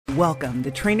Welcome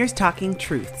to Trainers Talking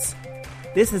Truths.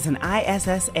 This is an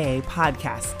ISSA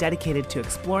podcast dedicated to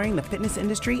exploring the fitness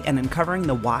industry and uncovering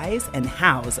the whys and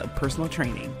hows of personal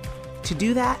training. To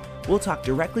do that, we'll talk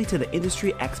directly to the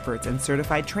industry experts and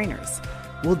certified trainers.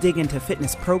 We'll dig into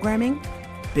fitness programming,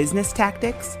 business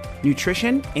tactics,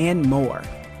 nutrition, and more.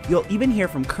 You'll even hear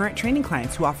from current training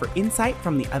clients who offer insight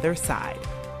from the other side.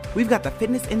 We've got the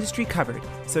fitness industry covered,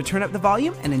 so turn up the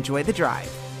volume and enjoy the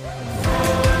drive.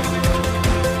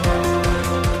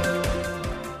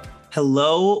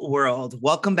 Hello, world.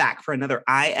 Welcome back for another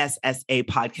ISSA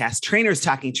podcast, Trainers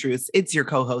Talking Truths. It's your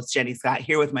co-host, Jenny Scott,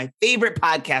 here with my favorite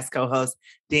podcast co-host,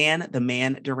 Dan the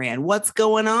Man Duran. What's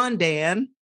going on, Dan?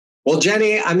 Well,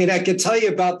 Jenny, I could tell you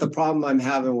about the problem I'm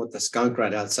having with the skunk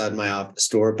right outside my office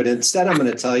door, but instead I'm going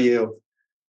to tell you,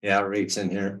 Reed's in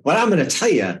here. What I'm going to tell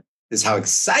you is how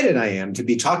excited I am to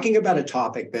be talking about a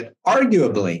topic that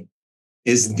arguably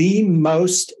is the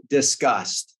most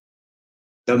discussed,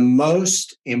 the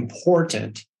most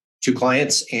important to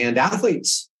clients and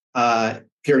athletes,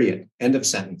 period, end of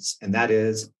sentence. And that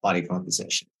is body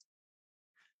composition.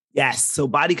 Yes. So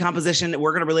body composition,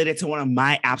 we're going to relate it to one of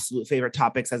my absolute favorite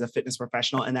topics as a fitness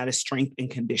professional, and that is strength and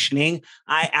conditioning.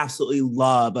 I absolutely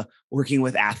love working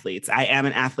with athletes. I am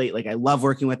an athlete. I love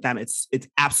working with them. It's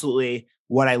absolutely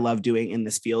what I love doing in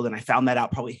this field. And I found that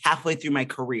out probably halfway through my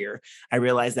career. I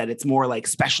realized that it's more like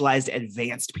specialized,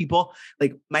 advanced people.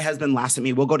 Like my husband laughs at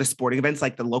me. We'll go to sporting events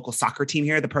like the local soccer team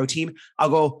here, the pro team. I'll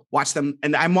go watch them.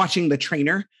 And I'm watching the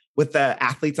trainer with the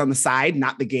athletes on the side,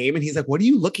 not the game. And he's like, what are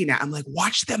you looking at? I'm like,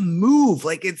 watch them move.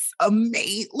 It's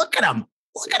amazing. Look at them.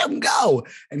 Look at him go.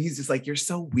 And he's just like, you're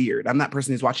so weird. I'm that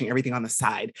person who's watching everything on the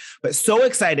side, but so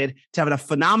excited to have a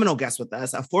phenomenal guest with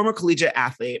us, a former collegiate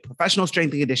athlete, professional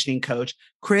strength and conditioning coach,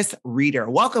 Chris Reeder.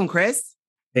 Welcome, Chris.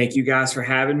 Thank you guys for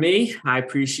having me. I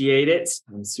appreciate it.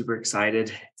 I'm super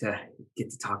excited to get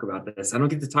to talk about this. I don't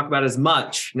get to talk about it as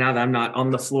much now that I'm not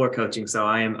on the floor coaching. So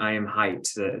I am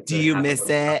hyped. Do you miss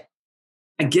it?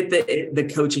 I get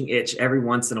the coaching itch every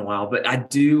once in a while, but I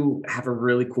do have a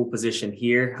really cool position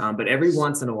here. But every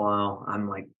once in a while, I'm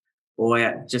like,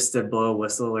 boy, just to blow a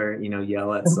whistle or,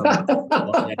 yell at someone.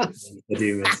 I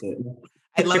do miss it.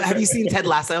 I love it. Have you seen Ted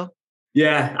Lasso?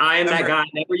 Yeah, I am that guy. I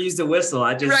never used a whistle.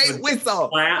 I just whistle.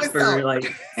 Clap for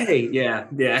like, hey, yeah.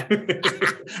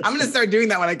 I'm going to start doing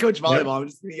that when I coach volleyball. Yep. I'm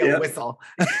just going to yell whistle.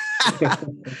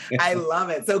 I love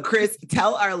it. So Chris,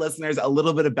 tell our listeners a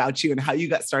little bit about you and how you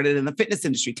got started in the fitness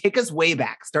industry. Take us way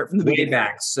back. Start from the beginning. Way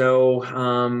back. So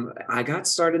I got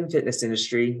started in the fitness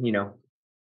industry,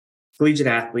 collegiate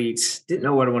athletes, didn't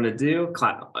know what I wanted to do.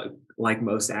 Like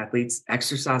most athletes,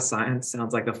 exercise science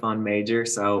sounds like a fun major.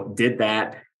 So did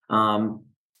that.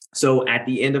 So at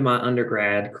the end of my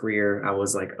undergrad career, I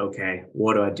was like, okay,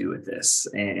 what do I do with this?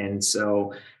 And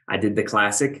so I did the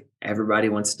classic. Everybody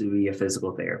wants to be a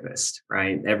physical therapist,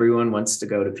 right? Everyone wants to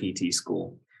go to PT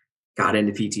school. Got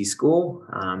into PT school,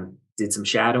 did some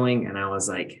shadowing, and I was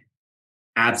like,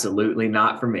 absolutely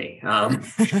not for me.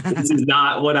 This is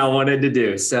not what I wanted to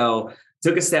do. So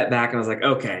took a step back and I was like,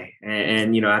 okay.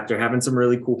 And after having some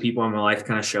really cool people in my life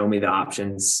kind of show me the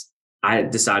options, I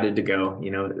decided to go,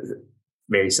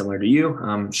 very similar to you,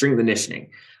 strength and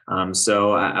conditioning.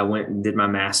 So I went and did my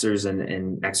master's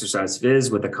in exercise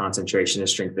phys with a concentration of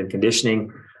strength and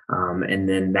conditioning. And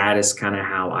then that is kind of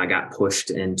how I got pushed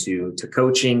into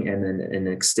coaching, and then an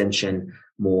extension,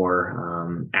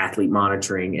 more athlete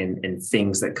monitoring and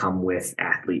things that come with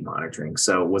athlete monitoring.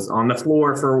 So was on the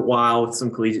floor for a while with some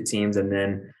collegiate teams. And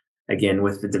then again,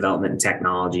 with the development in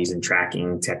technologies and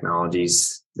tracking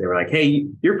technologies, they were like, hey,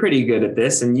 you're pretty good at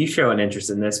this and you show an interest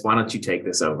in this. Why don't you take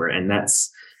this over? And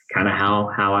that's kind of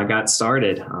how I got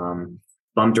started.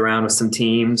 Bumped around with some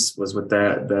teams, was with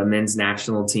the men's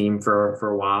national team for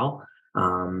a while.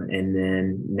 And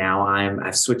then now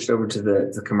I've switched over to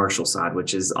the commercial side,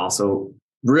 which is also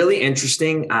really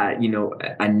interesting. I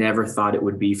never thought it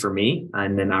would be for me.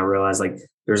 And then I realized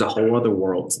there's a whole other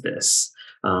world to this.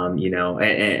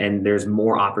 And there's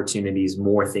more opportunities,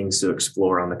 more things to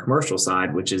explore on the commercial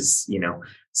side, which is,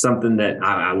 something that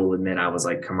I will admit I was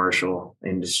like commercial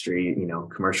industry,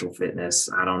 commercial fitness.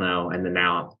 I don't know. And then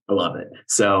now I love it.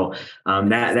 So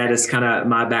that is kind of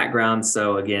my background.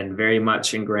 So again, very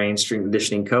much ingrained strength and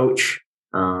conditioning coach.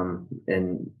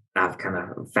 And I've kind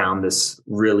of found this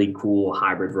really cool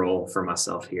hybrid role for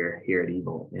myself here at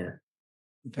Evolt. Yeah.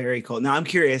 Very cool. Now I'm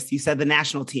curious, you said the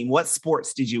national team. What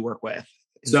sports did you work with?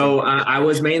 So I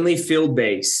was mainly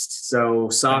field-based. So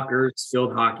soccer,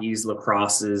 field hockeys,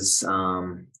 lacrosses,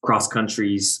 cross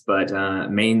countries, but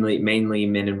mainly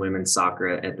men and women soccer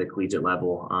at the collegiate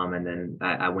level. And then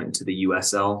I went to the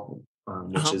USL,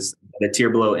 which is the tier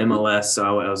below MLS.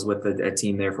 So I was with a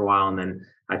team there for a while, and then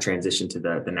I transitioned to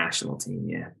the national team.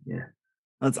 Yeah.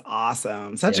 That's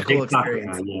awesome. Such a cool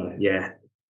experience. Yeah.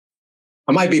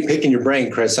 I might be picking your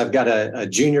brain, Chris. I've got a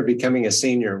junior becoming a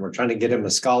senior, and we're trying to get him a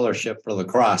scholarship for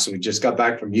lacrosse. We just got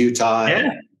back from Utah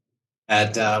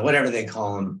at whatever they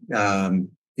call them,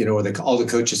 where all the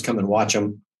coaches come and watch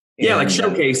them. Yeah, like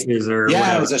showcases or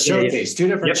whatever. It was a showcase, 2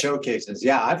 different showcases.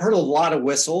 Yeah, I've heard a lot of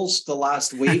whistles the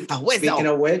last week, speaking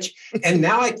of which. And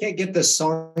now I can't get the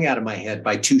song out of my head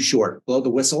by Too Short. Blow the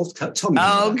Whistles. Tell me.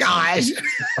 Oh, gosh.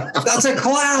 That's a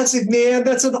classic, man.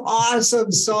 That's an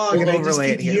awesome song. And I just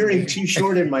keep hearing Too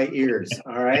Short in my ears.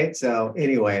 All right. So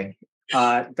anyway,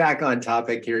 back on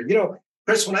topic here.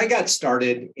 Chris, when I got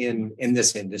started in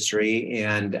this industry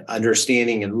and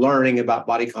understanding and learning about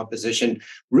body composition,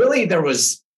 really there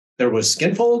was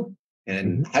skinfold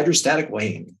and hydrostatic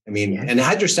weighing. And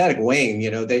hydrostatic weighing,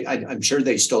 I'm sure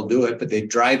they still do it, but they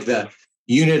drive the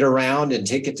unit around and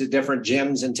take it to different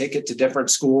gyms and take it to different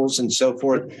schools and so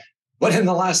forth. But in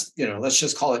the last, let's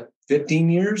just call it 15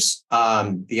 years,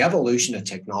 the evolution of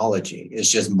technology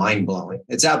is just mind-blowing.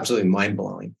 It's absolutely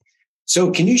mind-blowing. So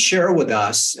can you share with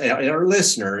us and our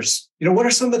listeners, what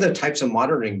are some of the types of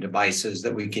monitoring devices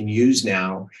that we can use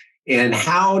now? And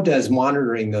how does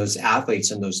monitoring those athletes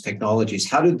and those technologies,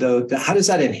 how does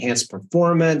that enhance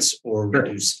performance or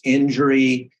reduce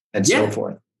injury and so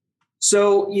forth?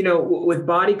 So, with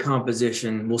body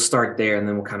composition, we'll start there and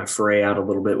then we'll kind of fray out a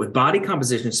little bit. With body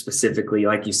composition specifically,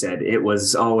 like you said, it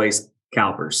was always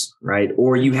calipers, right?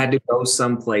 Or you had to go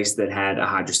someplace that had a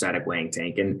hydrostatic weighing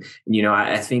tank. And,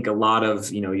 I think a lot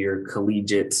of, your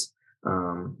collegiate,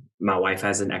 my wife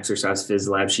has an exercise phys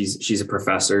lab. She's a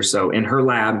professor. So in her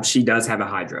lab, she does have a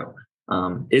hydro.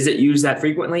 Is it used that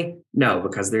frequently? No,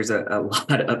 because there's a lot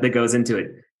that goes into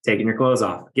it. Taking your clothes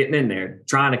off, getting in there,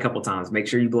 trying a couple times, make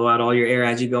sure you blow out all your air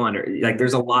as you go under. Like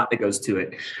there's a lot that goes to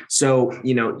it. So,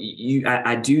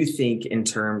 I do think in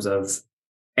terms of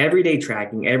everyday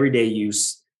tracking, everyday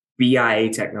use,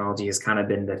 BIA technology has kind of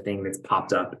been the thing that's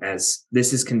popped up as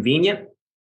this is convenient,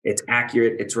 it's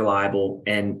accurate, it's reliable,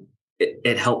 and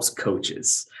it helps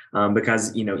coaches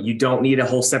because, you don't need a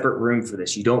whole separate room for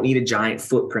this. You don't need a giant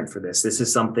footprint for this. This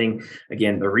is something,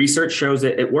 again, the research shows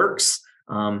that it works.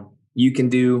 You can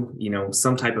do,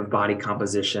 some type of body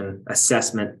composition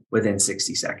assessment within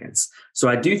 60 seconds. So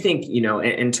I do think,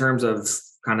 in terms of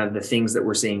kind of the things that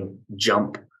we're seeing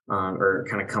jump or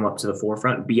kind of come up to the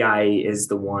forefront, BIA is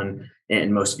the one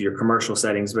in most of your commercial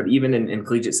settings, but even in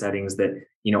collegiate settings that,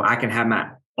 I can have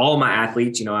all my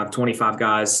athletes, I have 25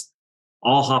 guys,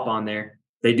 all hop on there.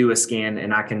 They do a scan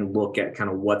and I can look at kind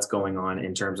of what's going on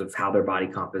in terms of how their body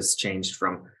comp has changed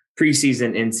from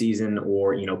preseason, in season,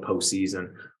 or,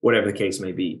 postseason, whatever the case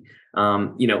may be.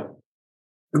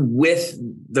 With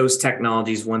those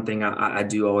technologies, one thing I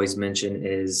do always mention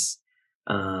is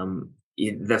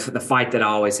the fight that I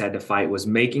always had to fight was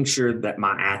making sure that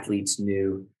my athletes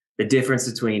knew the difference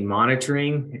between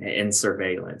monitoring and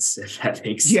surveillance, if that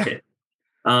makes sense.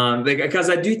 Because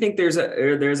I do think there's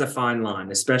a fine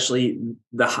line, especially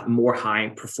the more high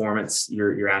performance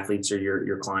your athletes or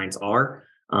your clients are.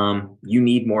 You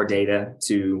need more data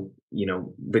to,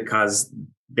 because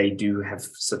they do have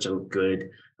such a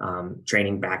good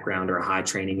training background or a high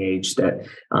training age that,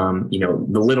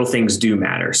 the little things do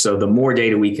matter. So the more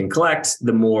data we can collect,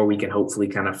 the more we can hopefully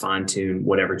kind of fine tune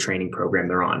whatever training program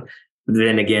they're on.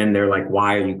 Then again, they're like,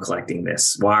 why are you collecting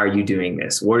this? Why are you doing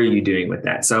this? What are you doing with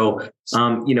that? So,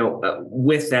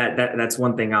 with that's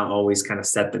one thing I'll always kind of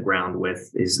set the ground with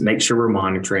is make sure we're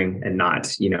monitoring and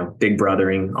not, big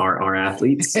brothering our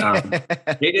athletes.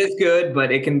 It is good,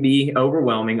 but it can be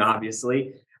overwhelming,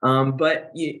 obviously.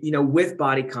 But, with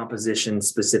body composition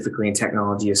specifically and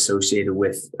technology associated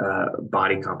with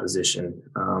body composition,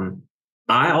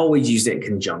 I always use it in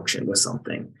conjunction with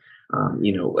something.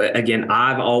 Again,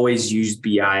 I've always used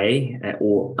BIA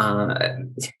or,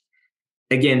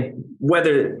 again,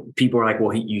 whether people are like,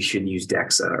 well, you should use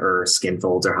DEXA or skin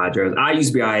folds or hydros. I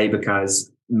use BIA because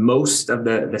most of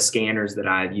the scanners that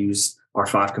I've used are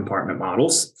 5 compartment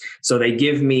models. So they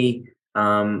give me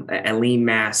a lean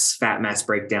mass, fat mass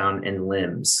breakdown and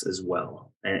limbs as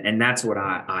well. And that's what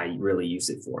I really use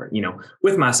it for.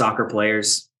 With my soccer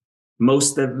players,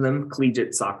 most of them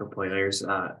collegiate soccer players,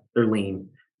 they're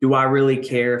lean. Do I really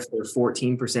care if they're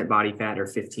 14% body fat or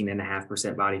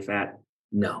 15.5% body fat?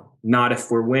 No, not if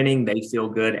we're winning, they feel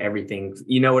good, everything,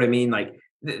 you know what I mean? Like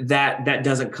that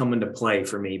doesn't come into play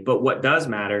for me. But what does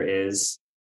matter is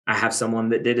I have someone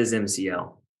that did his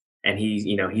MCL and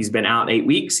he's been out 8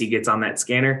 weeks. He gets on that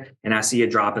scanner and I see a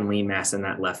drop in lean mass in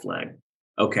that left leg.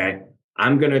 Okay.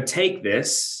 I'm going to take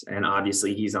this, and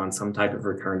obviously he's on some type of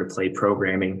return to play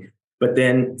programming, but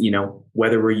then,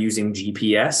 whether we're using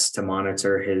GPS to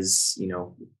monitor his,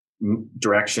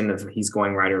 direction of he's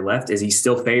going right or left, is he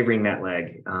still favoring that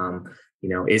leg?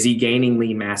 Is he gaining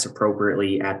lean mass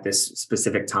appropriately at this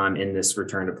specific time in this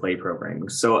return to play programming?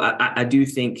 So I do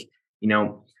think,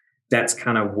 that's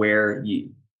kind of where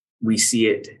we see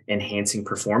it enhancing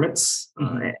performance.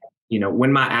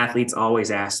 When my athletes always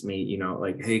ask me,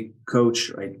 like, hey,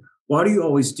 coach, like, why do you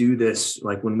always do this?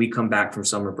 Like when we come back from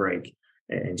summer break,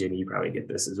 and Jenny, you probably get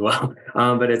this as well.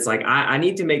 But it's like, I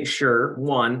need to make sure,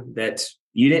 one, that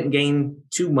you didn't gain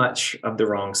too much of the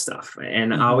wrong stuff.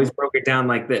 And I always broke it down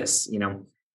like this,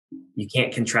 you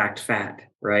can't contract fat,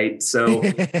 right? So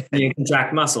you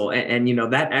contract muscle and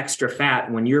that extra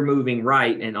fat, when you're moving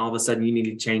right and all of a sudden you need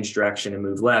to change direction and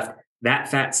move left, that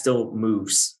fat still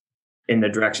moves in the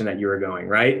direction that you were going,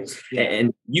 right? Yeah.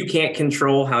 And you can't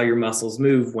control how your muscles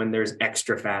move when there's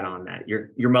extra fat on that.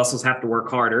 Your muscles have to work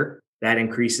harder. That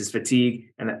increases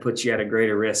fatigue, and that puts you at a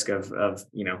greater risk of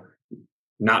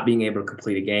not being able to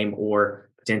complete a game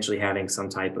or potentially having some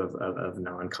type of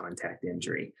non-contact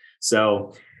injury.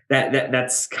 So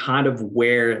that's kind of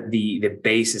where the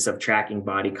basis of tracking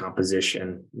body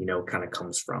composition, kind of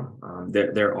comes from.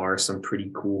 There are some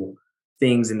pretty cool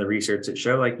things in the research that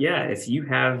show, like, yeah, if you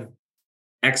have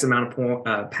X amount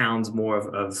of pounds more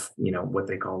of what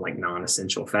they call like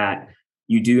non-essential fat,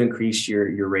 you do increase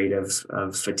your rate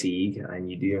of fatigue, and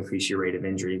you do increase your rate of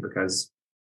injury because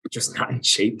you're just not in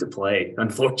shape to play,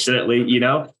 unfortunately.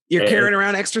 You're carrying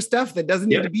around extra stuff that doesn't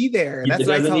need to be there. That's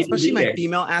what I tell, especially my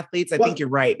female athletes. I think you're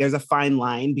right. There's a fine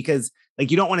line because like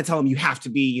you don't want to tell them you have to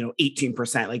be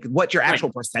 18%. Like what your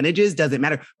actual percentage is doesn't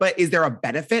matter. But is there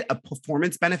a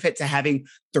performance benefit to having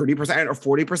 30%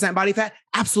 or 40% body fat?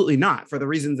 Absolutely not, for the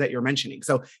reasons that you're mentioning.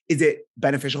 So is it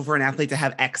beneficial for an athlete to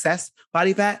have excess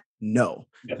body fat? No,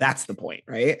 that's the point,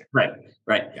 right? Right.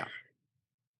 Yeah.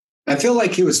 I feel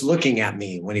like he was looking at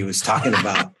me when he was talking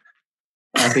about,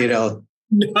 you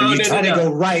try to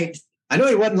go right. I know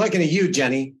he wasn't looking at you,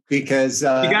 Jenny, because you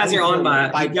guys are on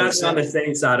the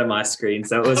same side of my screen,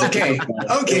 so it was okay.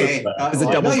 It was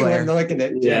a double glare. Looking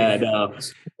at Jenny. Yeah, no.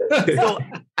 So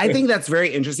I think that's very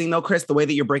interesting though, Chris, the way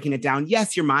that you're breaking it down.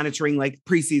 Yes, you're monitoring like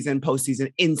preseason,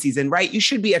 postseason, in season, right? You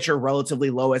should be at your relatively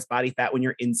lowest body fat when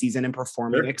you're in season and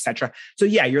performing, et cetera. So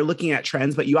yeah, you're looking at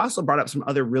trends, but you also brought up some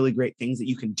other really great things that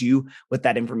you can do with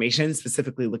that information,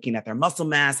 specifically looking at their muscle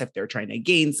mass, if they're trying to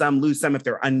gain some, lose some, if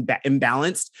they're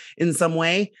imbalanced in some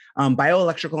way.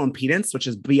 Bioelectrical impedance, which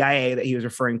is BIA that he was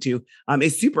referring to,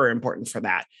 is super important for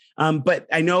that. But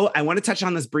I want to touch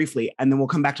on this briefly, and then we'll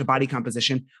come back to body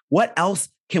composition. What else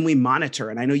can we monitor?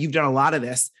 And I know you've done a lot of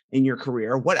this in your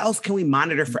career. What else can we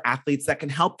monitor for athletes that can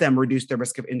help them reduce their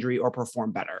risk of injury or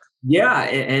perform better? Yeah.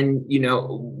 And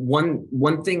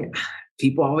one thing,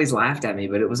 people always laughed at me,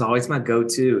 but it was always my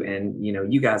go-to. And,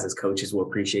 you guys as coaches will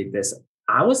appreciate this.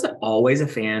 I was always a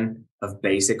fan of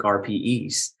basic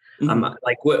RPEs.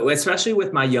 Especially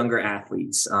with my younger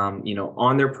athletes,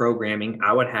 on their programming,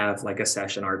 I would have like a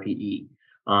session RPE,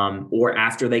 or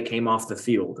after they came off the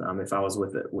field. If I was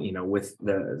with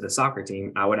the soccer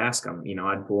team, I would ask them,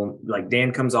 I'd pull them, like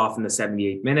Dan comes off in the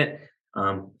 78th minute,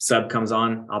 sub comes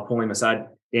on, I'll pull him aside.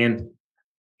 Dan,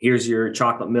 here's your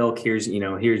chocolate milk. Here's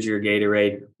your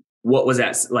Gatorade. What was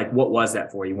that? Like, what was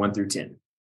that for you? 1 through 10.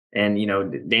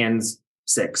 And, Dan's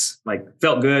 6, like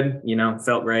felt good,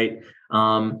 felt great.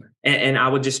 And I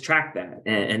would just track that.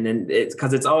 And then it's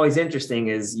because it's always interesting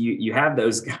is you have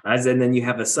those guys and then you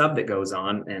have a sub that goes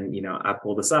on and, I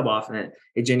pull the sub off and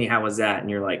hey, Jenny, how was that? And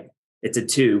you're like, it's a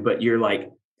 2, but you're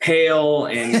like pale.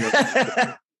 And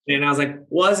and I was like,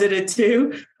 was it a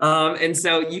 2? And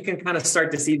so you can kind of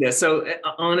start to see this. So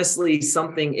honestly,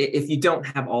 if you don't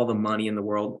have all the money in the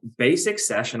world, basic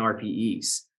session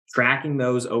RPEs, tracking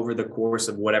those over the course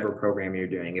of whatever program you're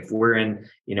doing. If we're in,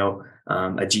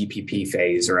 a GPP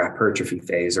phase or a hypertrophy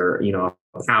phase or,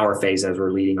 a power phase as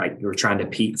we're leading, like we're trying to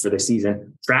peak for the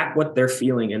season, track what they're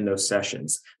feeling in those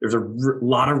sessions. There's a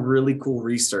lot of really cool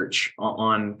research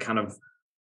on kind of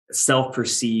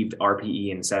self-perceived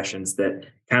RPE in sessions that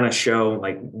kind of show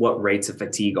like what rates of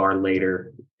fatigue are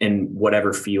later in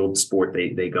whatever field sport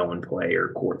they go and play or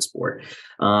court sport.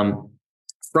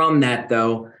 From that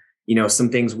though, some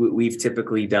things we've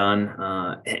typically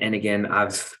done. And again,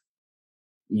 I've,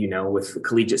 with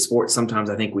collegiate sports, sometimes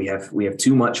I think we have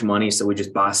too much money. So we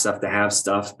just buy stuff to have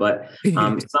stuff. But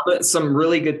some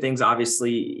really good things,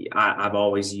 obviously, I've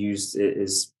always used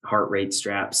is heart rate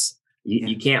straps.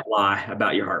 You can't lie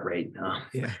about your heart rate.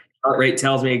 heart rate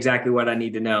tells me exactly what I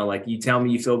need to know. Like you tell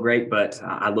me you feel great, but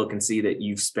I look and see that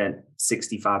you've spent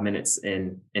 65 minutes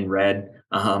in red.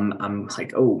 I'm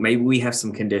like, oh, maybe we have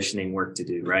some conditioning work to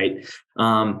do, right?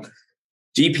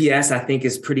 GPS, I think,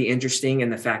 is pretty interesting in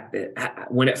the fact that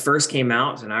when it first came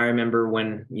out, and I remember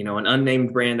when, an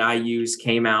unnamed brand I use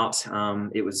came out,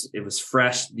 it was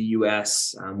fresh to the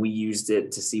US. We used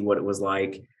it to see what it was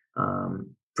like.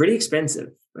 Pretty expensive.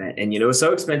 And, it was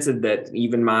so expensive that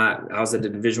even I was at a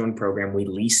Division I program, we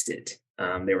leased it.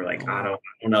 They were like, I don't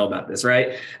know about this,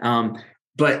 right?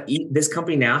 But this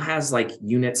company now has like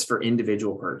units for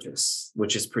individual purchase,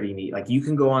 which is pretty neat. Like you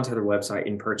can go onto their website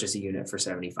and purchase a unit for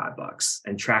 $75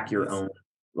 and track your own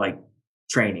like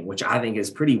training, which I think is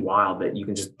pretty wild that you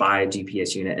can just buy a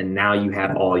GPS unit and now you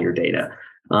have all your data.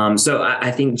 So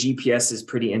I think GPS is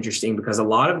pretty interesting because a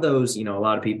lot of those, a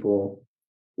lot of people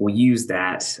will use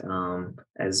that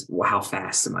as how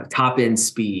fast am I, top end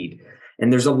speed. And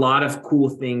there's a lot of cool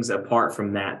things apart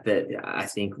from that I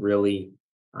think really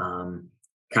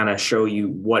kind of show you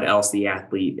what else the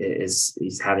athlete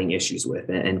is having issues with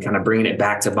and kind of bringing it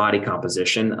back to body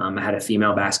composition. I had a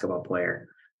female basketball player,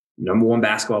 number one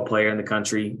basketball player in the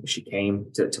country. She came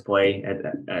to play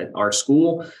at our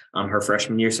school her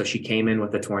freshman year. So she came in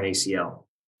with a torn ACL.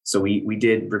 So we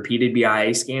did repeated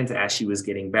BIA scans as she was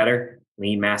getting better.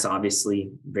 Lean mass,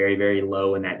 obviously very, very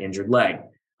low in that injured leg.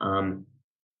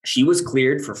 She was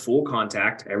cleared for full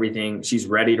contact, everything. She's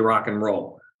ready to rock and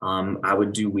roll. I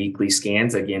would do weekly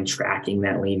scans, again, tracking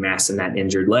that lean mass in that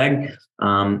injured leg.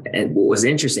 And what was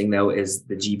interesting, though, is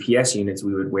the GPS units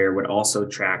we would wear would also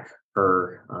track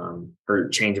her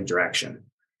change of direction.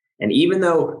 And even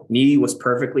though knee was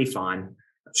perfectly fine,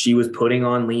 she was putting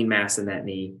on lean mass in that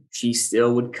knee, she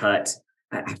still would cut.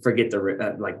 I forget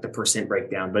the percent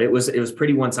breakdown, but it was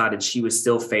pretty one-sided. She was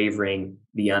still favoring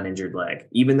the uninjured leg,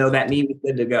 even though that knee was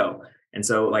good to go. And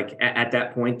so like at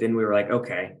that point, then we were like,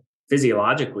 okay,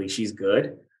 physiologically, she's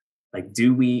good. Like,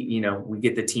 do we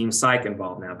get the team psych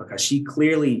involved now because she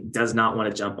clearly does not want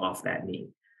to jump off that knee.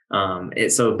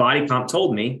 So body comp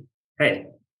told me, hey,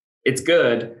 it's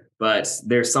good, but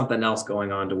there's something else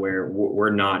going on to where we're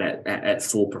not at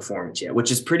full performance yet,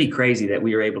 which is pretty crazy that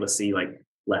we were able to see like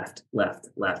left,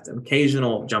 an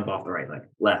occasional jump off the right leg,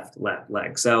 left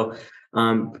leg. So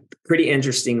pretty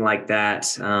interesting like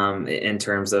that in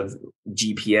terms of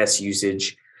GPS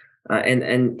usage.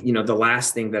 And the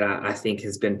last thing that I think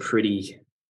has been pretty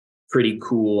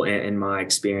cool in my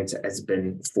experience has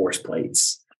been force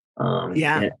plates.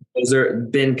 Those are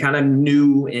been kind of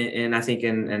new and I think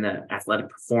in an athletic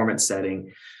performance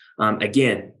setting.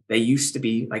 Again, they used to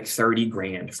be like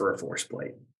 $30,000 for a force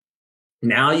plate.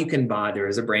 Now you can buy, there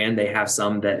is a brand, they have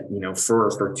some that,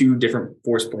 for two different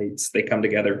force plates, they come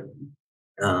together.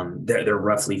 They're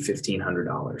roughly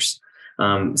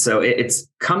 $1,500. So it's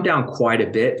come down quite a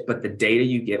bit, but the data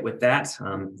you get with that,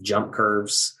 jump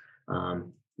curves,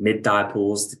 mid-thigh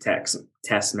pulls to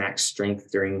test max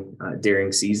strength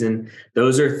during season.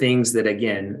 Those are things that,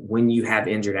 again, when you have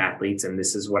injured athletes, and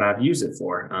this is what I've used it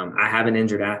for. I have an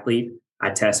injured athlete. I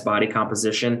test body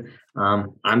composition.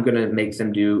 I'm going to make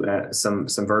them do some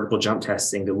vertical jump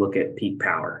testing to look at peak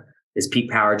power. Is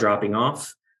peak power dropping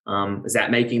off? Is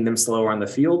that making them slower on the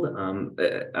field?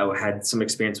 I had some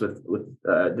experience with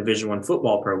Division I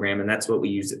football program, and that's what we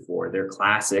use it for. They're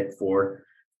classic for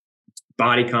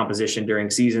body composition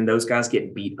during season. Those guys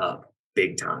get beat up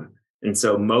big time. And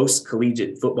so most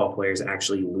collegiate football players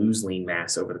actually lose lean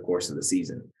mass over the course of the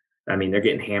season. I mean, they're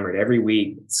getting hammered every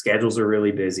week. Schedules are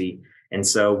really busy. And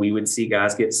so we would see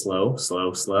guys get slow,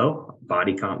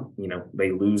 body comp, they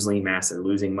lose lean mass, they're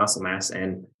losing muscle mass,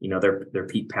 and, their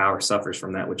peak power suffers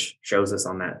from that, which shows us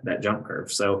on that jump curve.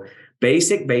 So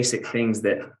basic things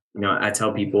that, I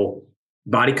tell people,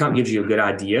 body comp gives you a good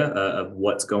idea of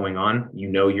what's going on.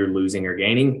 You're losing or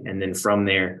gaining. And then from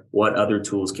there, what other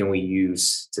tools can we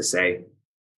use to say,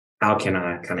 how can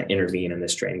I kind of intervene in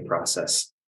this training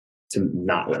process to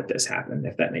not let this happen,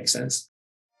 if that makes sense?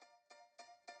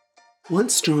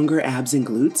 Want stronger abs and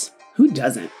glutes? Who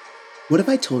doesn't? What if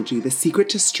I told you the secret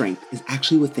to strength is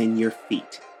actually within your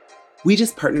feet? We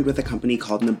just partnered with a company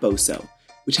called Naboso,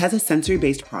 which has a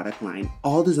sensory-based product line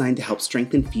all designed to help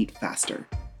strengthen feet faster.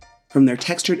 From their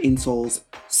textured insoles,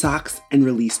 socks, and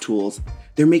release tools,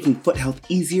 they're making foot health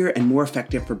easier and more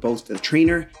effective for both the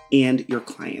trainer and your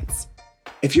clients.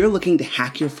 If you're looking to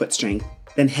hack your foot strength,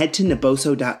 then head to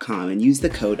naboso.com and use the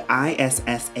code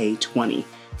ISSA20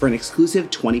 for an exclusive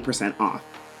 20% off.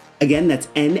 Again, that's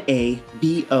naboso.com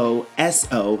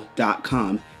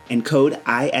and code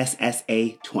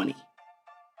ISSA20.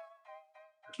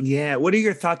 Yeah. What are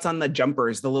your thoughts on the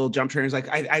jumpers, the little jump trainers? Like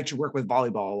I actually work with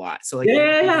volleyball a lot. So like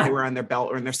Yeah. they wear on their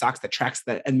belt or in their socks that tracks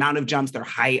the amount of jumps, their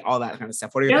height, all that kind of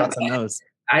stuff. What are your thoughts on those?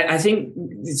 I think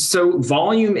so.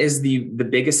 Volume is the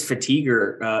biggest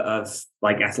fatiguer of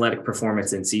like athletic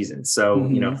performance in season. So,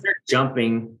 if they're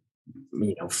jumping,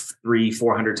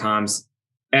 300-400 times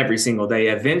every single day,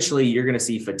 eventually you're going to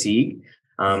see fatigue.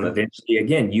 Eventually,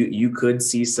 again, you could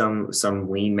see some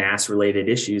lean mass related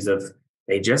issues of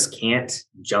they just can't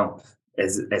jump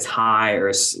as high or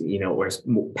as or as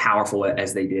powerful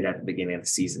as they did at the beginning of the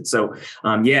season. So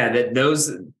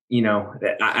those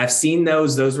I've seen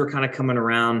those were kind of coming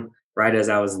around right as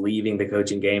I was leaving the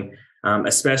coaching game,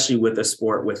 especially with a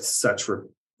sport with such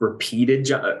repeated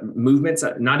movements,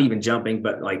 not even jumping,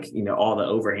 but like all the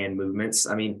overhand movements.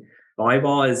 I mean,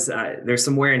 volleyball is there's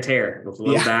some wear and tear with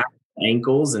low back,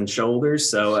 ankles, and shoulders.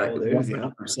 So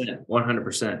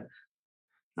 100%.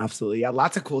 Absolutely. Yeah.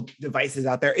 Lots of cool devices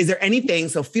out there. Is there anything?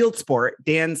 So field sport,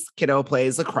 Dan's kiddo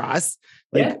plays lacrosse.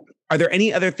 Are there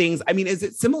any other things? I mean, is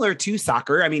it similar to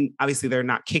soccer? I mean, obviously they're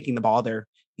not kicking the ball. They're,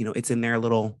 it's in their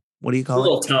little, what do you call it? A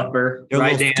little tougher. Their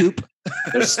right, little Dan? scoop.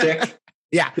 Their stick.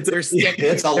 Yeah, their stick.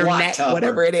 It's a lot net, tougher.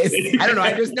 whatever it is. I don't know.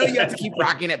 I just know you have to keep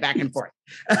rocking it back and forth.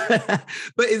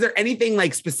 But is there anything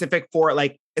like specific for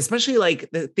like, especially like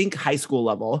think high school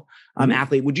level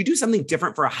athlete? Would you do something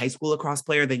different for a high school lacrosse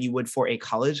player than you would for a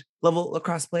college level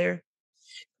lacrosse player?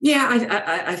 Yeah,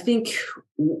 I think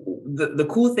the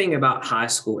cool thing about high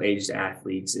school aged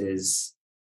athletes is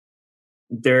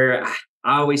I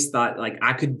always thought like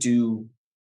I could do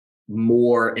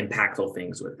more impactful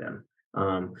things with them.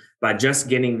 By just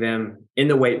getting them in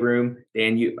the weight room.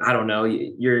 And I don't know,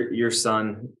 your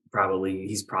son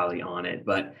he's probably on it,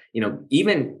 but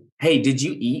even, hey, did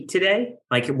you eat today?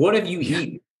 Like, what have you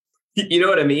eaten? You know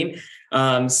what I mean?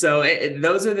 So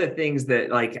those are the things that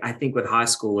like, I think with high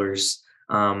schoolers,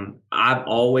 I've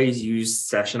always used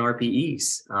session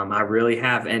RPEs. I really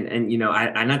have. And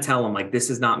I tell them like, this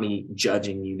is not me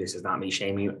judging you. This is not me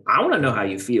shaming you. I want to know how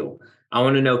you feel. I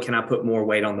want to know, can I put more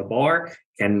weight on the bar?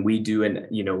 Can we do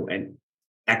an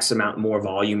X amount more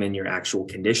volume in your actual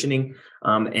conditioning?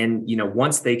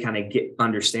 Once they kind of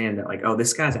understand that like, oh,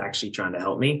 this guy's actually trying to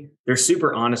help me, they're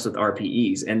super honest with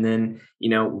RPEs. And then,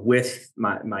 with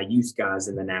my youth guys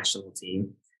in the national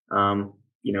team,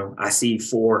 I see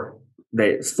four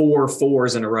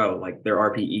fours in a row, like their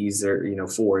RPEs are,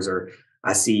 fours, or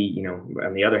I see,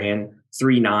 on the other hand,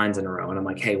 3 9s in a row. And I'm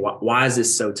like, hey, why is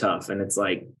this so tough? And it's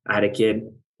like, I had a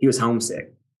kid, he was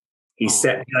homesick.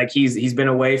 He's been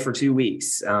away for 2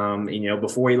 weeks.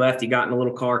 Before he left, he got in a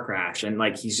little car crash, and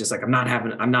like, he's just like, I'm not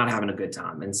having a good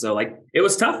time. And so like, it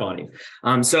was tough on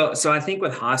him. So I think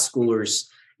with high schoolers,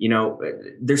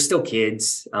 they're still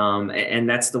kids. And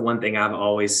that's the one thing I've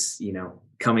always,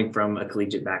 coming from a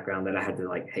collegiate background, that I had to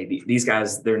like, hey, these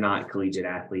guys, they're not collegiate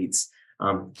athletes.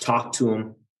 Talk to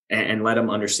them and let them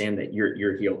understand that you're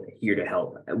here to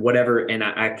help, whatever. And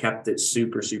I kept it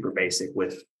super, super basic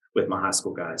with my high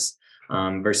school guys,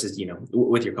 versus,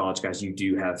 with your college guys, you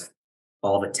do have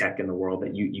all the tech in the world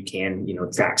that you can,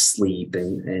 track sleep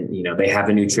and they have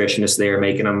a nutritionist there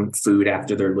making them food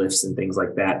after their lifts and things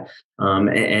like that.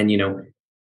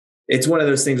 It's one of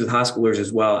those things with high schoolers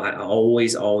as well. I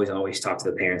always talk to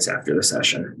the parents after the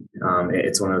session.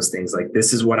 It's one of those things like,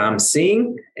 this is what I'm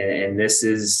seeing. And this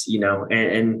is,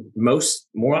 and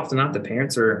more often than not, the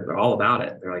parents are all about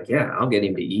it. They're like, yeah, I'll get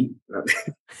him to eat.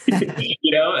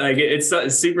 Like it's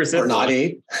super simple. Or not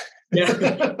eat.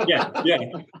 Yeah.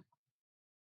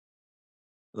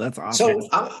 That's awesome. So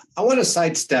I want to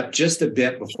sidestep just a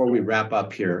bit before we wrap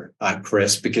up here,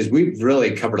 Chris, because we've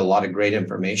really covered a lot of great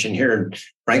information here. And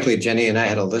frankly, Jenny and I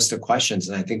had a list of questions,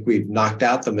 and I think we've knocked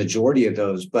out the majority of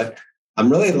those. But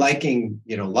I'm really loving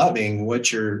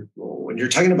when you're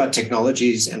talking about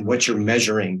technologies and what you're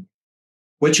measuring,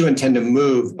 what you intend to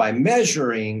move by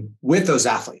measuring with those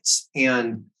athletes,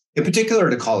 and in particular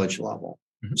at a college level.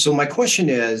 Mm-hmm. So my question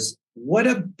is, what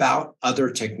about other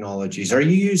technologies? Are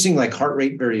you using like heart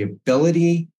rate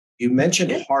variability? You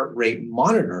mentioned heart rate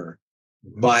monitor,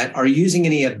 but are you using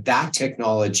any of that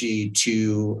technology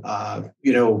to,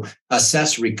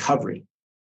 assess recovery?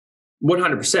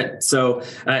 100%. So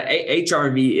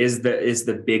HRV is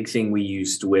the big thing we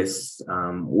used with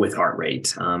heart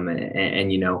rate,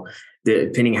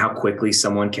 depending how quickly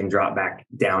someone can drop back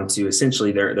down to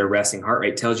essentially their resting heart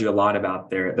rate tells you a lot about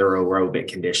their aerobic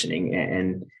conditioning.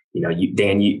 And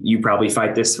Dan, you probably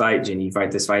fight this fight. Jenny, you fight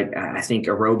this fight. I think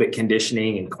aerobic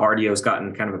conditioning and cardio has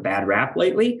gotten kind of a bad rap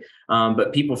lately.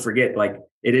 But people forget, like,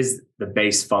 it is the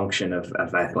base function of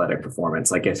athletic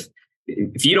performance. Like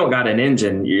if you don't got an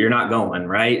engine, you're not going,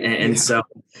 right? And so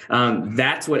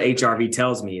that's what HRV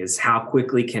tells me, is how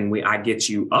quickly can I get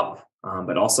you up,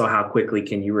 but also how quickly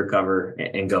can you recover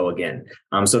and go again.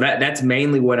 So that's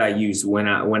mainly what I use when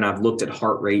I've looked at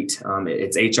heart rate.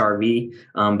 It's HRV,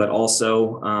 but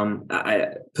also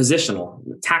positional,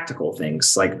 tactical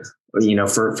things like,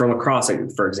 for lacrosse,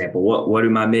 for example, what do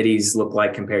my middies look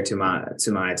like compared to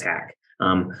my attack?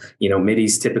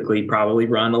 Middies typically probably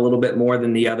run a little bit more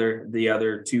than the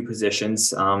other two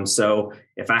positions. So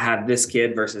if I have this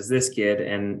kid versus this kid,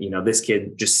 and this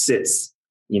kid just sits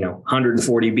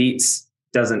 140 beats,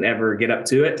 doesn't ever get up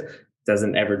to it,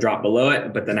 doesn't ever drop below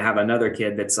it, but then I have another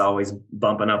kid that's always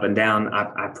bumping up and down,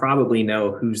 I probably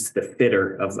know who's the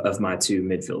fitter of my two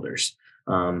midfielders.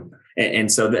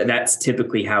 And so that's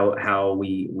typically how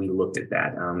we looked at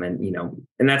that.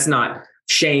 And that's not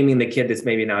shaming the kid that's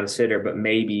maybe not a fitter, but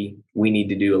maybe we need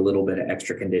to do a little bit of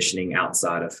extra conditioning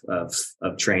outside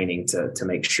of training to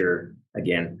make sure,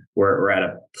 again, we're at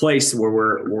a place where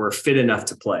we're fit enough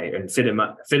to play and fit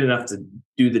enough to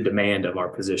do the demand of our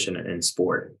position in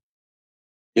sport.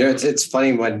 It's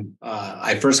funny, when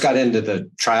I first got into the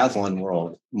triathlon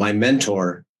world, my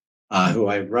mentor, who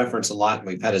I reference a lot, and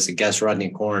we've had as a guest, Rodney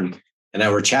Korn, and I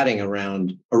were chatting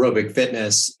around aerobic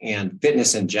fitness and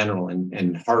fitness in general,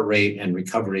 and heart rate and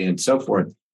recovery and so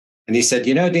forth. And he said,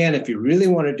 Dan, if you really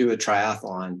want to do a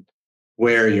triathlon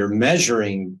where you're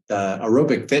measuring the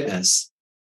aerobic fitness,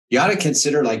 you ought to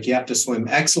consider, like, you have to swim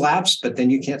X laps, but then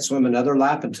you can't swim another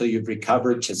lap until you've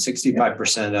recovered to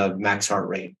 65% of max heart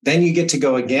rate. Then you get to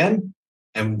go again,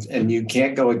 and you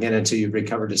can't go again until you've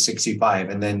recovered to 65,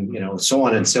 and then, so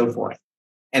on and so forth.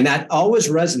 And that always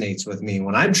resonates with me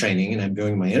when I'm training and I'm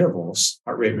doing my intervals,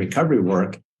 heart rate recovery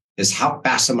work, is how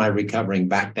fast am I recovering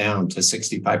back down to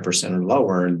 65% or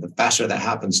lower? And the faster that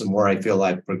happens, the more I feel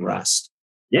I've progressed.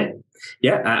 Yeah.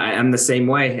 I'm the same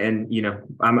way. And,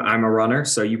 I'm a runner,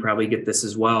 so you probably get this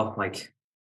as well. Like,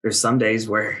 there's some days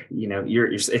where,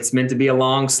 it's meant to be a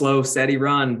long, slow, steady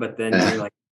run, but then you're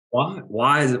like,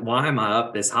 why am I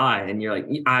up this high? And you're like,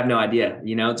 I have no idea,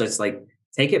 just like,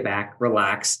 take it back,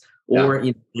 relax. Or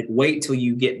wait till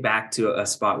you get back to a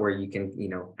spot where you can,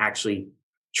 actually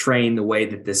train the way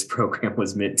that this program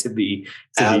was meant to be.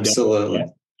 Absolutely.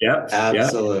 Yep.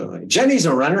 Absolutely. Yep. Jenny's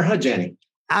a runner, huh, Jenny?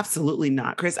 Absolutely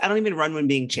not, Chris. I don't even run when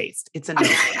being chased. It's a no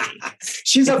for me.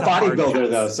 She's a bodybuilder,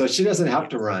 though, so she doesn't have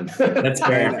to run. That's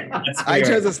fair. I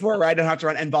chose a sport where I don't have to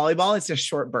run. And volleyball, it's just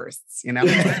short bursts, I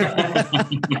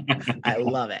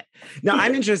love it. Now,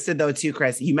 I'm interested, though, too,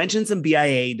 Chris. You mentioned some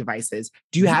BIA devices.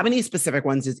 Do you have any specific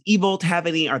ones? Does eVolt have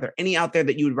any? Are there any out there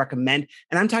that you would recommend?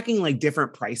 And I'm talking like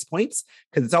different price points,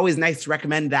 because it's always nice to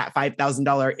recommend that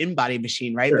 $5,000 in-body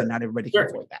machine, right? Sure. But not everybody can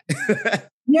afford that.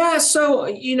 Yeah.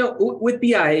 So, with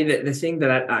BIA, the thing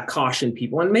that I caution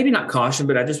people, and maybe not caution,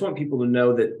 but I just want people to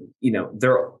know that,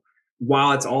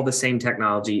 while it's all the same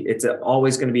technology, it's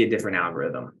always going to be a different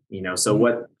algorithm, so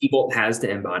what eVolt has to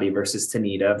Embody versus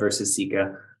Tanita versus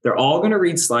Sika, they're all going to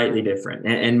read slightly different.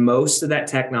 And most of that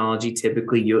technology,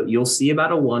 typically you'll see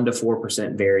about a 1% to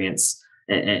 4% variance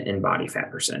in body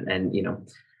fat percent. And,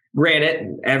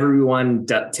 granted, everyone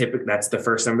typically, that's the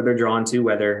first number they're drawn to,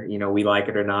 whether, we like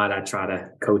it or not. I try to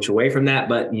coach away from that,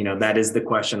 but that is the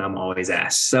question I'm always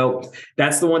asked. So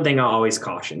that's the one thing I always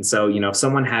caution. So, if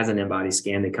someone has an in-body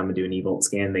scan, they come and do an eVolt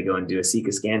scan, they go and do a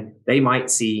Sika scan, they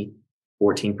might see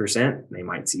 14%, they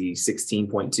might see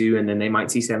 16.2, and then they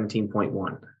might see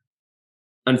 17.1.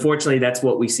 Unfortunately, that's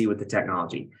what we see with the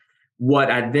technology. What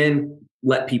I then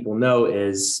let people know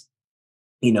is,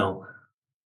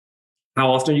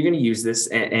 how often you're going to use this,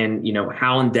 and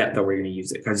how in depth are we going to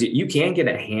use it? Because you can get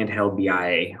a handheld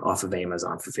BIA off of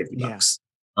Amazon for $50.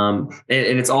 And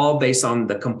it's all based on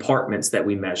the compartments that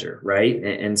we measure, right?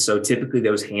 And so typically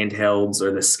those handhelds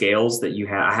or the scales that you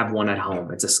have, I have one at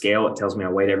home. It's a scale. It tells me I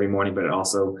weigh every morning, but it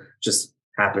also just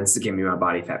happens to give me my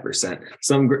body fat percent.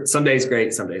 Some days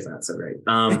great, some days not so great.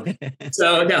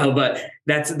 So no, but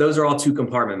those are all 2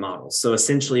 compartment models. So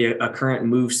essentially a current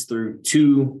moves through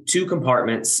two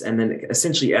compartments and then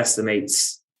essentially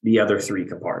estimates the other 3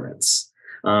 compartments.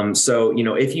 So,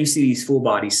 if you see these full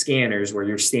body scanners where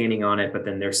you're standing on it, but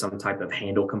then there's some type of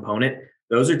handle component,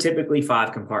 those are typically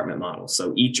 5 compartment models.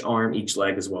 So each arm, each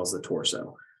leg, as well as the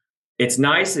torso. It's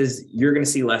nice is you're going to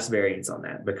see less variance on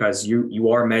that because you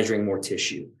are measuring more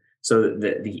tissue. So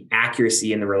the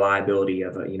accuracy and the reliability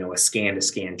of a scan to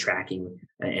scan tracking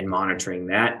and monitoring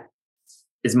that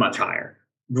is much higher.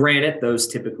 Granted, those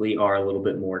typically are a little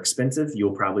bit more expensive.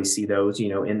 You'll probably see those, in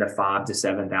the $5,000 to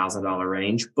 $7,000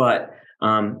 range, but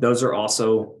those are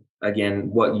also, again,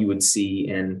 what you would see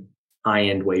in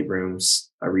high-end weight rooms,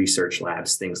 research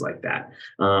labs, things like that.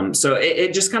 So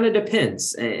it just kind of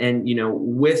depends. And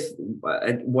with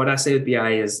what I say with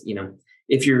BI is,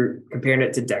 if you're comparing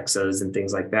it to DEXAs and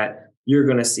things like that, you're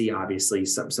going to see obviously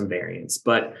some variance.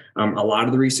 But a lot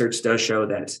of the research does show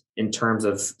that in terms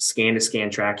of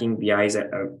scan-to-scan tracking, BI is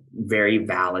a very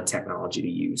valid technology to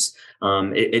use.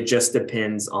 It just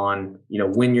depends on,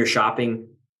 when you're shopping,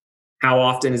 how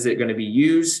often is it going to be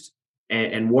used?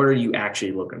 And what are you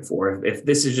actually looking for? If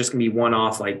this is just going to be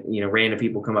one-off, like, random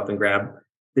people come up and grab,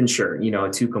 then sure, a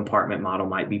 2-compartment model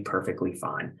might be perfectly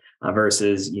fine.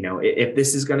 Versus, if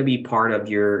this is going to be part of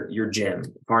your gym,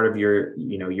 part of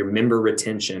your member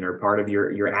retention, or part of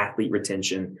your athlete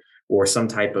retention, or some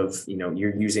type of,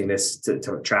 you're using this to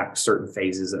track certain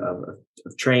phases of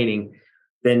training,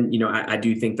 then, I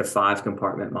do think the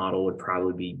 5-compartment model would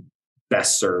probably be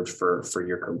best served for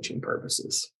your coaching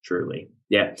purposes. Truly.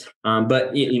 Yeah.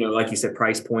 But like you said,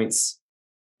 price points,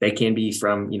 they can be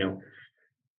from,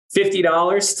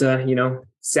 $50 to,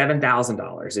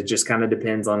 $7,000. It just kind of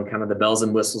depends on kind of the bells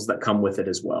and whistles that come with it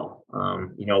as well.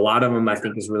 A lot of them I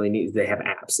think is really neat. They have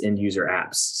apps, end user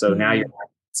apps. So now your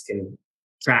athletes can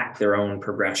track their own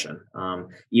progression.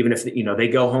 Even if, they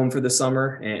go home for the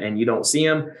summer and you don't see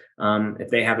them, if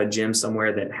they have a gym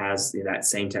somewhere that has that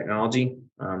same technology,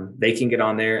 they can get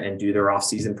on there and do their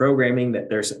off-season programming that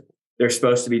they're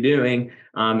supposed to be doing.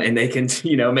 And they can,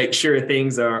 make sure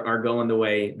things are going the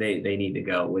way they need to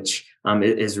go, which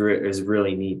is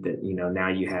really neat that, now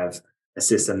you have a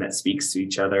system that speaks to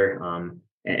each other.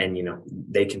 And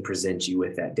they can present you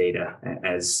with that data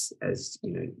as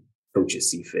coaches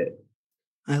see fit.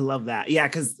 I love that. Yeah,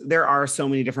 because there are so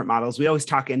many different models. We always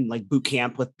talk in like boot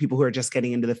camp with people who are just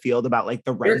getting into the field about like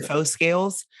the Renfo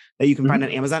scales that you can find on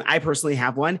Amazon. I personally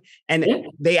have one, and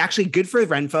they actually good for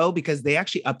Renfo because they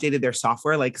actually updated their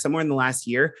software like somewhere in the last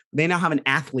year. They now have an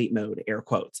athlete mode, air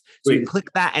quotes. So you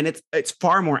click that, and it's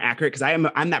far more accurate because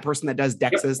I'm that person that does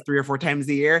DEXAs 3 or 4 times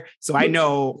a year, so I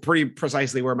know pretty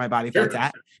precisely where my body fat's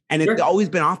at. And it's always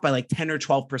been off by like 10 or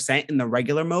 12% in the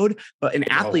regular mode, but in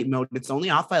athlete mode, it's only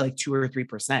off by like 2 or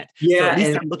 3%. Yeah, so at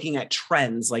least I'm looking at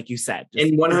trends, like you said,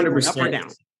 and 100% up or down.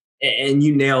 And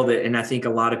you nailed it. And I think a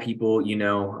lot of people, it's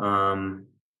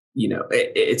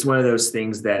one of those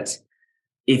things that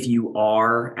if you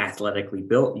are athletically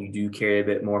built, you do carry a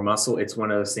bit more muscle. It's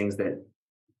one of those things that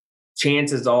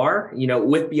chances are,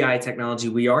 with BI technology,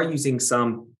 we are using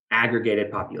some aggregated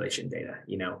population data.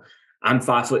 I'm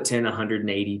 5'10",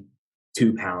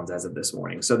 182 pounds as of this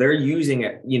morning. So they're using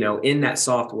it, in that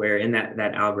software, in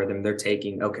that algorithm, they're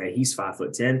taking, okay, he's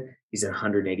 5'10", he's a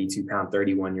 182 pound,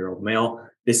 31-year-old male.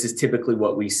 This is typically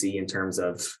what we see in terms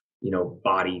of,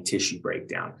 body tissue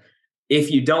breakdown.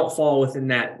 If you don't fall within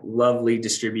that lovely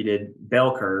distributed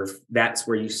bell curve, that's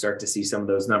where you start to see some of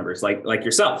those numbers, like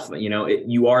yourself.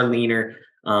 You are leaner.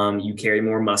 You carry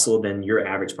more muscle than your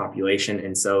average population.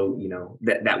 And so,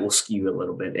 that will skew a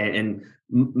little bit. And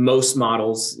most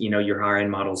models, your higher end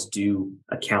models do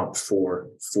account for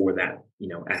that,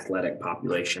 athletic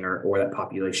population or that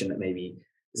population that maybe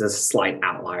is a slight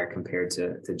outlier compared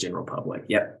to general public.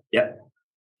 Yep.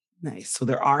 Nice. So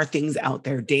there are things out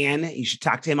there, Dan. You should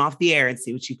talk to him off the air and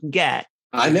see what you can get.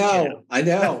 I know.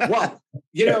 Well,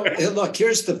 look,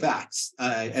 here's the facts.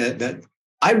 That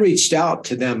I reached out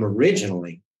to them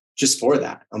originally just for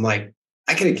that. I'm like,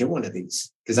 I gotta get one of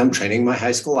these because I'm training my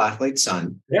high school athlete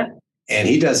son. Yeah. And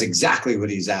he does exactly what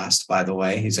he's asked, by the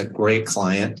way. He's a great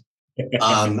client.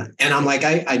 And I'm like,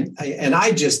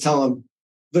 I just tell him,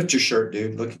 look at your shirt,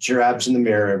 dude. Look at your abs in the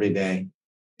mirror every day.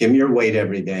 Give me your weight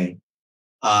every day.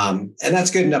 And that's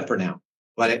good enough for now.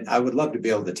 But I would love to be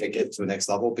able to take it to the next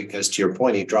level because, to your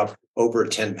point, he dropped over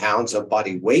 10 pounds of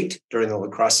body weight during the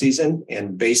lacrosse season.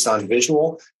 And based on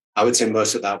visual, I would say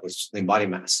most of that was lean body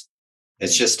mass.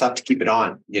 It's just tough to keep it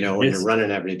on, when you're running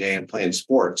every day and playing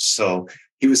sports. So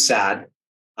he was sad.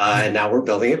 And now we're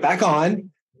building it back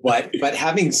on. But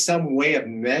having some way of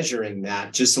measuring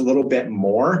that just a little bit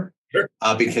more,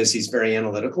 because he's very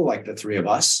analytical, like the three of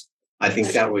us, I think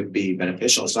that would be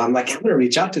beneficial. So I'm like, I'm going to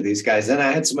reach out to these guys. And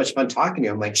I had so much fun talking to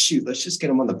you. I'm like, shoot, let's just get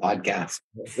them on the podcast.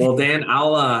 Well, Dan,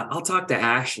 I'll talk to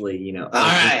Ashley, All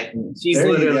right. She's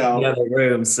literally in the other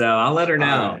room. So I'll let her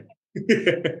know.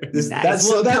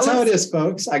 That's how it is,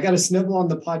 folks. I got to snivel on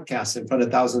the podcast in front of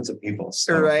thousands of people.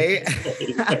 So. Right.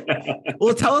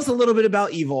 Well, tell us a little bit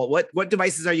about Evil. What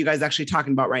devices are you guys actually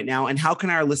talking about right now? And how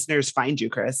can our listeners find you,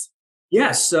 Chris?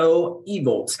 Yeah, so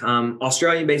eVolt,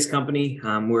 Australian-based company.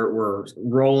 We're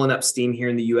rolling up steam here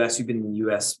in the U.S. We've been in the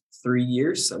U.S. 3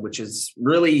 years, which is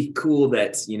really cool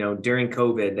that, during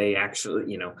COVID, they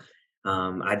actually,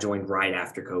 I joined right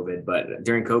after COVID, but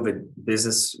during COVID,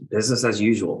 business as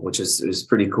usual, which is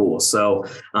pretty cool. So,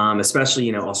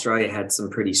 especially, Australia had some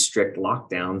pretty strict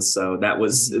lockdowns. So that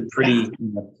was pretty,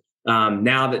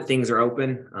 now that things are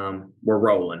open, we're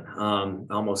rolling.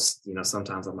 Almost,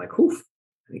 sometimes I'm like, whew,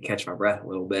 I need to catch my breath a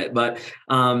little bit, but,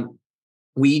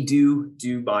 we do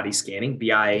body scanning,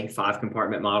 BIA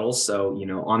 5-compartment models. So,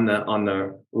 on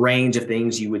the range of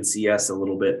things, you would see us a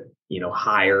little bit,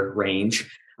 higher range.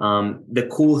 The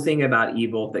cool thing about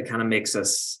eVolt that kind of makes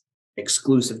us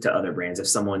exclusive to other brands, if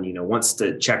someone, wants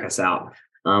to check us out,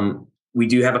 we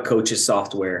do have a coach's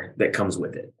software that comes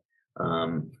with it.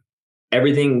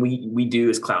 Everything we do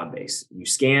is cloud-based. You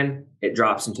scan, it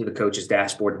drops into the coach's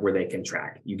dashboard where they can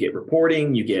track. You get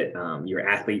reporting, you get your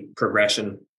athlete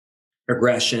progression,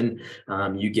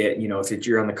 you get, if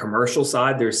you're on the commercial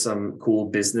side, there's some cool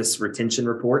business retention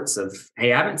reports of,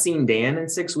 hey, I haven't seen Dan in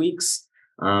 6 weeks.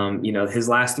 His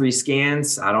last 3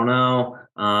 scans, I don't know.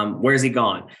 Where's he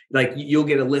gone? Like, you'll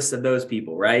get a list of those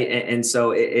people, right? And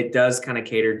so it does kind of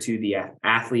cater to the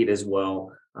athlete as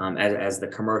well, as the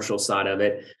commercial side of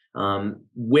it.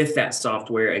 With that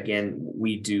software, again,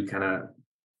 we do kind of,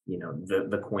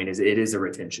 the coin is, it is a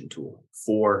retention tool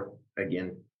for,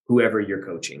 again, whoever you're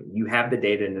coaching. You have the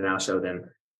data to now show them,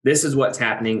 this is what's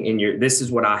happening this is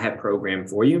what I have programmed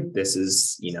for you. This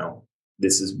is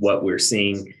what we're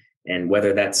seeing. And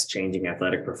whether that's changing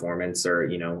athletic performance or,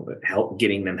 help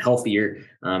getting them healthier,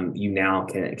 you now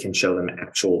can show them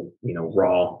actual,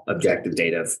 raw objective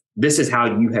data of, this is how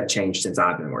you have changed since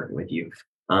I've been working with you.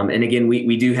 And again,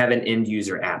 we do have an end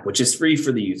user app, which is free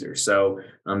for the user. So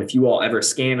if you all ever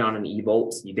scan on an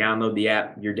eVolt, you download the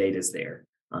app, your data's there.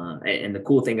 And the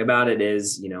cool thing about it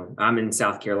is, I'm in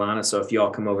South Carolina. So if you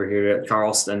all come over here to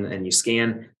Charleston and you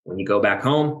scan, when you go back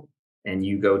home and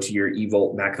you go to your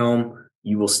eVolt back home,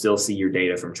 you will still see your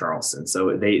data from Charleston.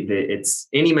 So it's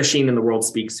any machine in the world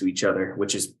speaks to each other,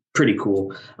 which is pretty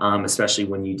cool, especially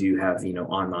when you do have,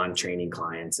 online training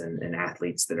clients and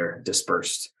athletes that are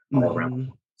dispersed all around.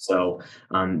 So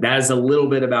that is a little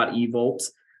bit about eVolt.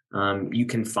 You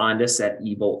can find us at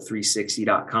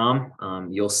evolt360.com.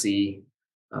 You'll see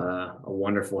a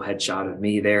wonderful headshot of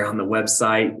me there on the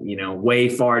website, way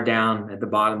far down at the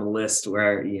bottom of the list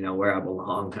where I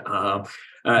belong, out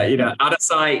of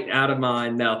sight, out of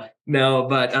mind. No,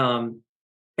 but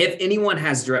if anyone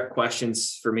has direct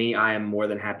questions for me, I am more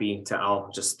than happy to, I'll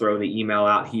just throw the email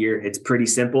out here. It's pretty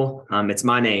simple. It's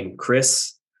my name,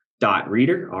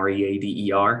 Chris.Reeder,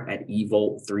 Reader at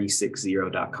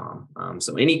evolt360.com.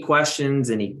 So any questions,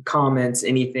 any comments,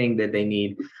 anything that they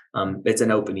need, it's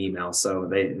an open email. So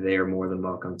they are more than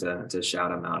welcome to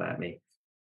shout them out at me.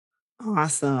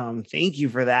 Awesome. Thank you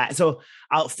for that. So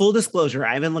full disclosure,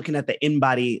 I've been looking at the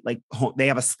InBody, like they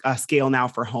have a scale now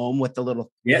for home with the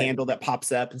little handle that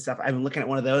pops up and stuff. I've been looking at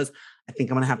one of those. I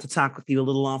think I'm going to have to talk with you a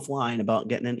little offline about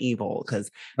getting an eVolt because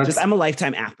I'm a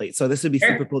lifetime athlete. So this would be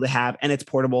super cool to have, and it's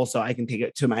portable. So I can take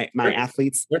it to my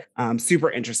athletes. Super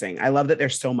interesting. I love that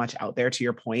there's so much out there, to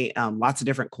your point. Lots of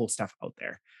different cool stuff out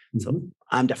there. So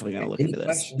I'm definitely going to look into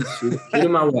this. Shoot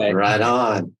them my way. Right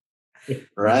on.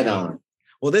 Right on.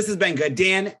 Well, this has been good.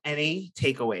 Dan, any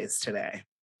takeaways today?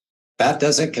 That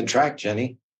doesn't contract,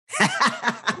 Jenny.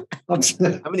 I'm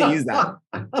going to use that.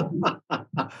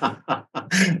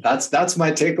 That's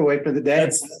my takeaway for the day.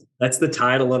 That's the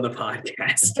title of the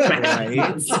podcast.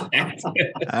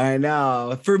 Right? I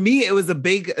know. For me, it was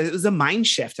a mind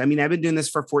shift. I mean, I've been doing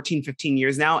this for 14, 15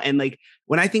 years now. And like,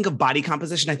 when I think of body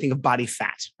composition, I think of body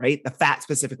fat, right? The fat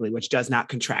specifically, which does not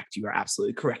contract. You are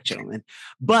absolutely correct, gentlemen.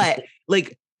 But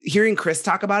like, hearing Chris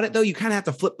talk about it, though, you kind of have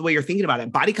to flip the way you're thinking about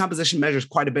it. Body composition measures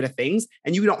quite a bit of things,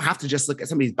 and you don't have to just look at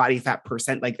somebody's body fat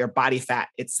percent, like their body fat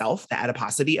itself, the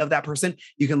adiposity of that person.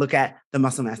 You can look at the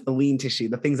muscle mass, the lean tissue,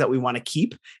 the things that we want to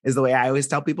keep is the way I always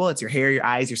tell people. It's your hair, your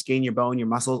eyes, your skin, your bone, your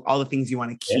muscles, all the things you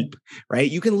want to keep, right?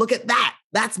 You can look at that.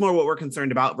 That's more what we're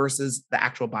concerned about versus the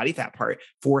actual body fat part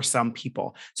for some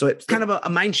people. So it's kind of a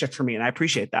mind shift for me, and I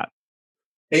appreciate that.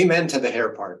 Amen to the hair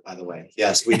part, by the way.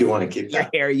 Yes, we do want to keep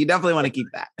that. Your hair, you definitely want to keep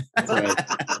that.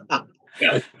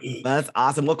 That's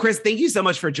awesome. Well, Chris, thank you so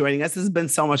much for joining us. This has been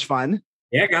so much fun.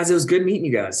 Yeah, guys, it was good meeting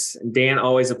you guys. Dan,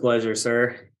 always a pleasure,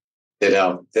 sir.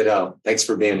 Ditto. Thanks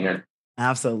for being here.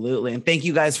 Absolutely. And thank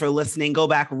you guys for listening. Go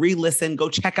back, re-listen, go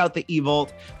check out the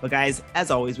eVolt. But guys,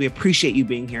 as always, we appreciate you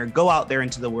being here. Go out there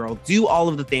into the world, do all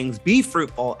of the things, be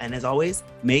fruitful, and as always,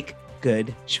 make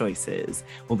good choices.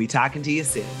 We'll be talking to you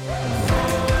soon.